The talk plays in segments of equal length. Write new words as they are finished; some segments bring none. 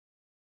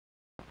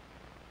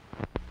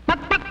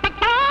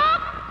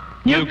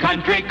New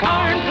country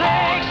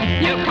cornflakes,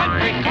 new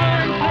country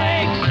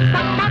cornflakes.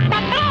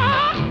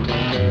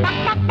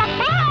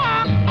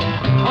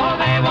 Oh,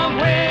 they won't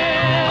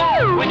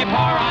will when you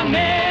pour on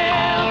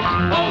milk.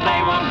 Oh,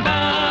 they won't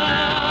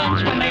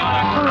bunch when they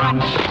are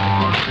crunch.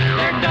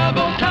 They're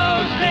double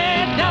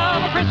toasted,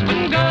 double crisp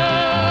and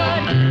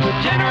good.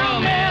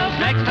 General Mills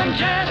makes them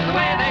just the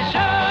way they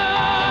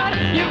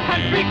should. New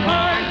country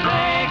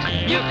cornflakes,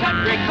 new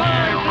country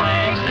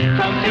cornflakes.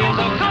 From fields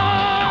of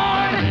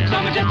corn, so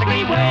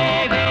majestically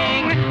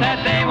waving that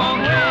they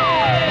won't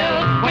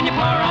will when you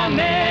pour on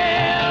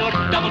milk.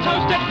 Double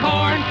toasted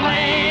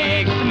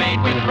cornflakes made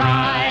with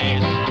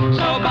rice.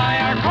 So buy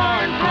our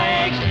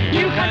cornflakes,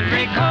 new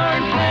country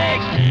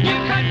cornflakes, new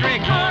country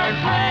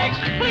cornflakes.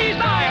 Please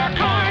buy our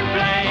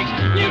cornflakes,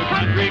 new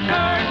country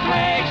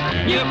cornflakes,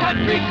 new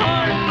country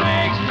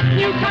cornflakes,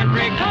 new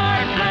country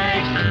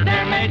cornflakes.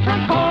 They're made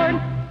from corn.